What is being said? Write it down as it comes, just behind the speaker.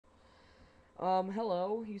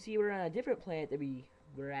Hello. You see, we're on a different planet that we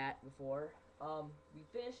were at before. We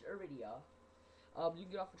finished our video. You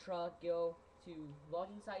can get off the truck, go to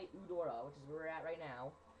logging site Eudora, which is where we're at right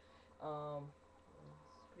now. It's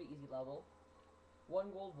a pretty easy level.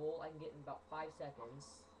 One gold bolt I can get in about 5 seconds.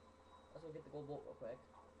 Let's go get the gold bolt real quick.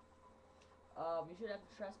 You should have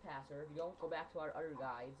the trespasser. If you don't, go back to our other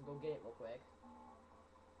guides and go get it real quick.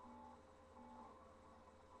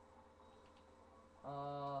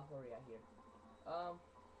 Where are we at here? There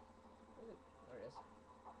it is.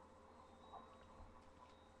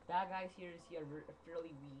 Bad guys here is here are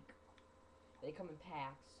fairly weak. They come in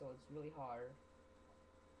packs, so it's really hard.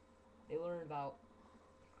 They learn about,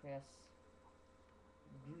 I guess,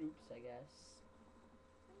 groups, I guess.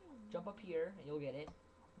 Jump up here, and you'll get it.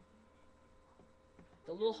 It's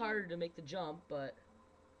a little harder to make the jump, but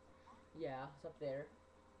yeah, it's up there.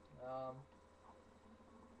 Let's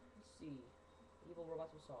see. Evil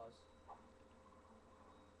robots with saws.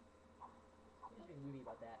 Just being moody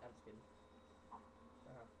about that. I'm just kidding.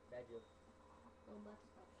 Bad joke. Robots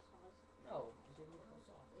with saws. No, just evil with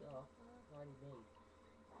saws. No, already made.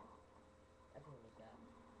 Everyone knows that.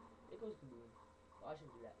 It goes kaboom. Oh, I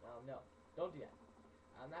shouldn't do that. No, don't do that.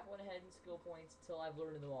 I'm not going ahead and skill points until I've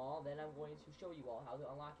learned them all. Then I'm going to show you all how to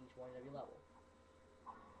unlock each one in every level.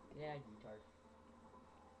 Yeah, you retard.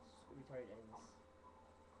 Retarded ends.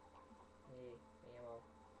 Hey, ammo.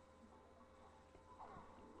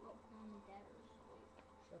 Oh, Mom and Dad are asleep.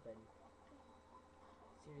 Shut up, Eddie.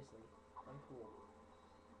 Seriously, I'm cool.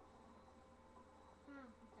 Ah,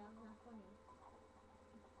 that was not funny.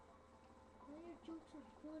 All your jokes are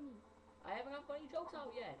funny. I haven't got funny jokes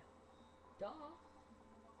out yet. Duh.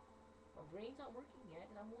 My brain's not working yet,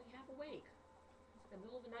 and I'm only half awake. It's the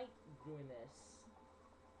middle of the night doing this.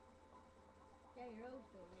 Yeah, you're always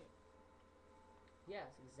doing it.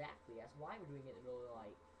 Yes, exactly. That's why we're doing it in the middle of the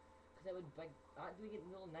night. Because I would, like, not doing it in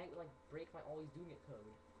the middle of the night would, like, break my always doing it code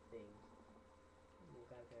thing.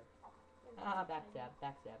 Look out there. Ah, backstab,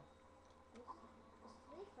 backstab. Is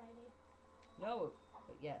today Friday? No,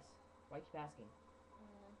 but yes. Why keep asking?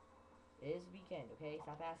 Uh, It is weekend, okay?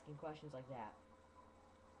 Stop asking questions like that.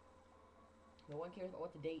 No one cares about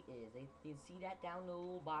what the date is. They see that down in the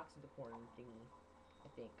little box in the corner thingy, I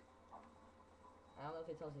think. I don't know if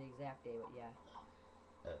it tells you the exact day, but yeah.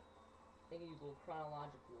 I think you use little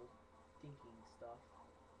chronological thinking stuff.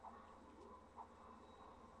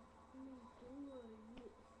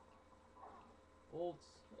 Bolts.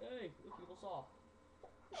 Hey, look, people saw.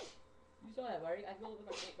 You saw that, right? I filled it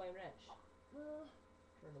with my wrench.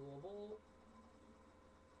 Turn the little bolt.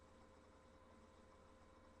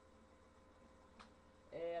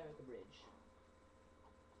 And make a bridge.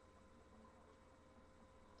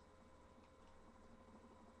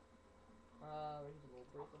 Here's a little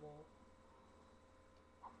breakable.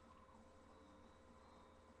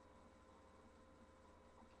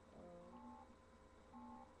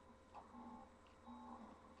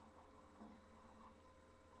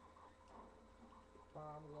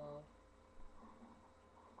 Bomb glove.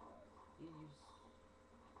 You use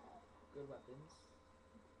good weapons.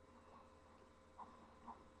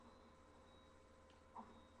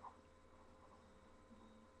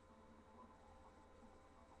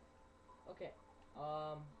 Okay.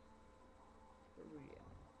 Where were we at?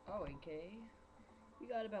 Oh, okay. We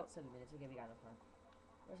got about 7 minutes. Okay, we got enough time.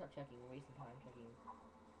 Let's stop checking. We're wasting time checking.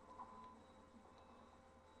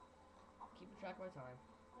 Keep track of my time.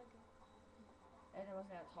 Okay. And I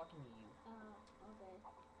wasn't out talking to you. Okay.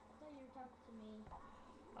 I thought you were talking to me.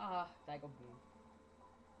 Ah, Daigo Boom.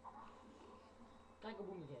 Daigo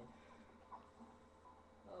Boom again.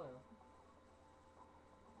 Oh no.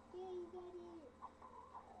 Yeah, you got it.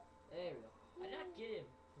 There we go. I did not get him.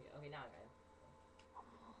 Yeah, okay, now I got him.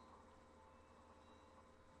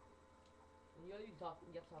 And you have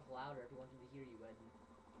to talk louder if you want them to hear you, Ed.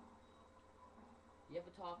 You have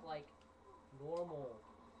to talk like normal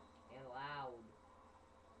and loud.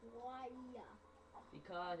 Why?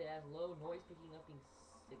 Because it has low noise picking up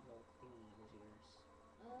signal thingy measures.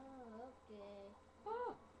 Oh, okay.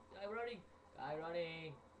 Ah! Guy running! Guy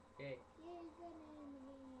running! Okay. Yeah, you got him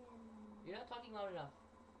again. You're not talking loud enough.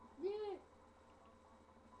 Yeah.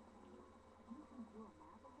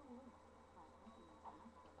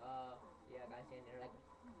 Yeah, guy standing there like,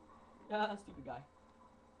 ah, stupid guy.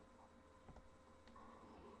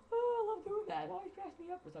 Oh, I love doing that. It always cracks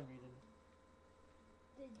me up for some reason.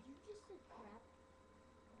 Did you just say crap?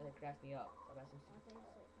 And it cracks me up. I got some I think you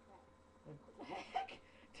said crap. What the heck?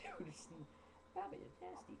 Dude, it's rabbit, it's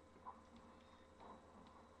nasty.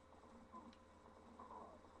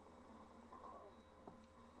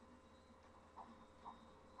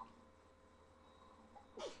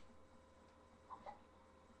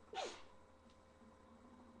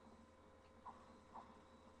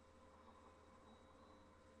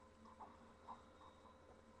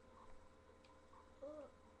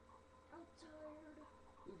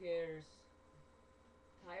 cares?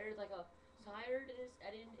 Tiredness,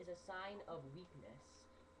 Eden, is a sign of weakness.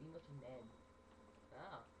 Being looking men.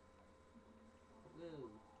 Ah. Woo.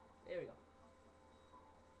 There we go.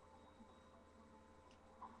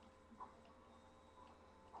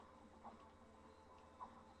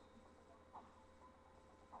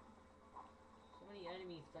 So many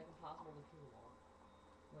enemies, it's like impossible to kill them all.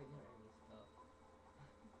 Wait, not enemies, though.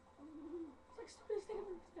 It's like stupidest thing I've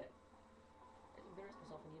ever said. I embarrassed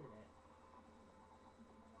myself on the internet.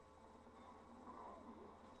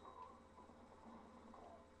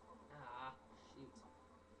 Ah, shoot.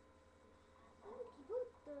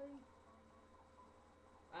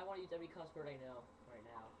 I want to use every cuss word I know right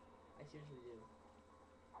now. I seriously do.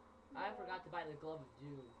 I forgot to buy the Glove of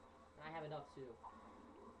Doom. And I have enough too.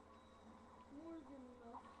 More than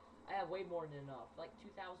enough. I have way more than enough. Like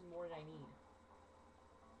 2,000 more than I need.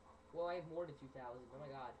 Well, I have more than 2,000. Oh my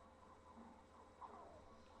god.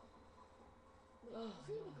 Wait, Oh is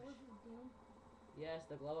it the my Glove gosh. of Doom? Yes,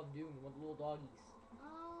 the Glove of Doom with the little doggies.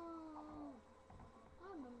 Oh, I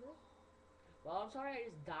remember. Well, I'm sorry I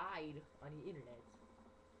just died on the internet.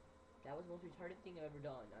 That was the most retarded thing I've ever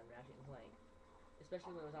done on Ratchet and Clank.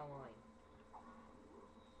 Especially when it was online.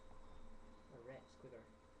 Or Rex, quicker.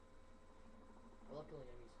 I love killing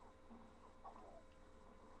enemies.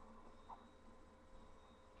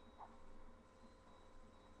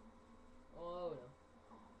 Oh no.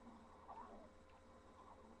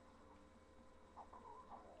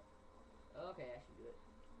 Okay, I should do it.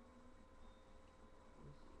 Let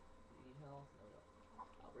me see. Do you need health? No, no.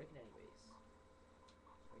 I'll break it anyways.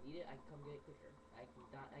 If I need it, I can come get it quicker. I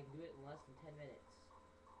can do it in less than 10 minutes.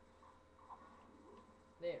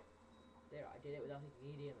 There. There, I did it without taking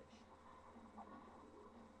any damage.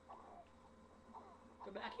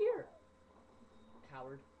 Come back here!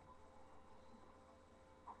 Coward.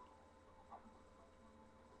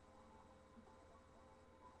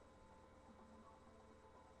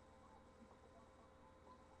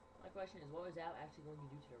 My question is, what was that actually going to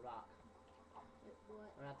do to the rock?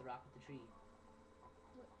 What? Or not the rock, but the tree.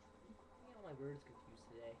 What? I get all my words confused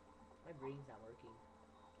today. My brain's not working.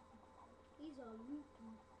 He's a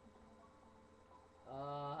Luki.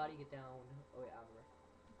 How do you get down? Oh wait,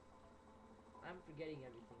 I'm forgetting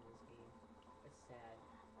everything in this game. It's sad.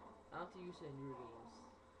 I'm too used to the newer games.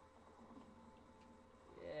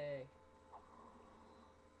 Yay.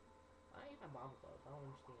 I need my bomb glove. I don't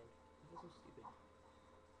understand. I feel so stupid.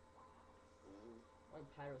 Like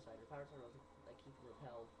Pyrocider. Pyrocider was like keep you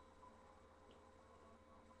repelled.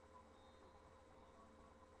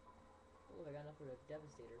 Oh, look, I got enough for the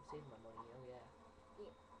Devastator. I'm saving my money. Oh yeah.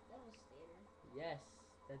 Yeah, Devastator. Yes,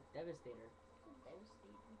 the Devastator.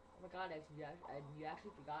 Devastator. Oh my god, actually, you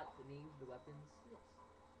actually forgot the names of the weapons? Yes.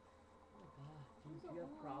 Oh my god, dude, It's so you have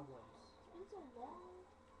long. problems. It's been so long.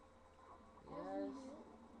 Yes.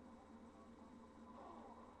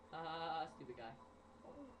 Stupid guy.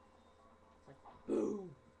 It's like,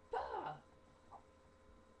 boom! Bah!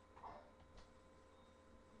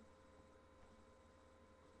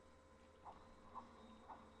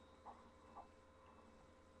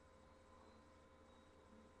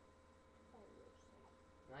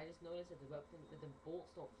 And I just noticed that the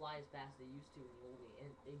bolts don't fly as fast as they used to in the old game,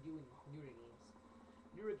 and they do in newer games.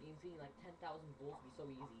 Newer games, getting like 10,000 bolts would be so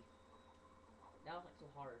easy. Now it's like so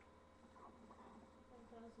hard.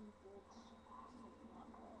 10,000 volts.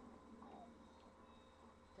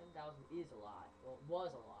 10,000 is a lot. Well, it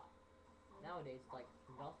was a lot. Nowadays, it's like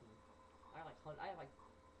nothing. I have like,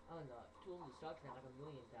 on the tools of destruction, I have like a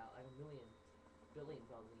million, billion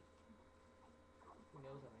probably. Who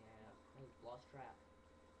knows how many I have? I lost track.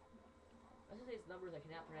 Let's just say it's numbers I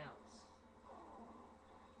cannot pronounce.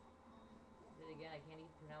 Then again, I can't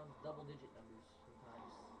even pronounce double-digit numbers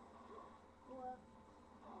sometimes. What?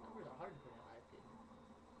 Numbers are hard to pronounce. I'm kidding.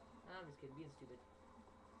 I'm just kidding, being stupid.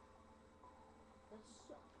 The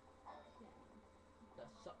suck cannon. The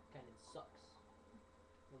suck cannon sucks.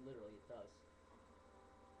 Well, literally, it does.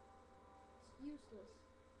 It's useless.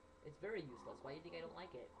 It's very useless. Why do you think I don't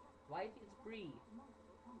like it? Why do you think it's free?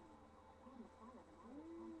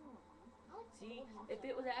 See, if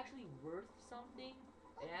it was actually worth something,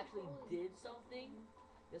 it actually did something,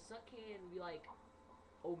 the suck cannon would be like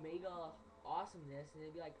Omega awesomeness, and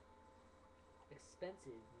it'd be like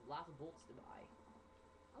expensive, lots of bolts to buy.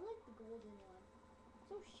 I like the golden one.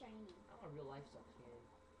 So shiny. I want a real life suck cannon.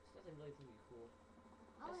 This doesn't really seem to be cool.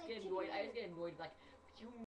 I I just like get annoyed. I just get annoyed like,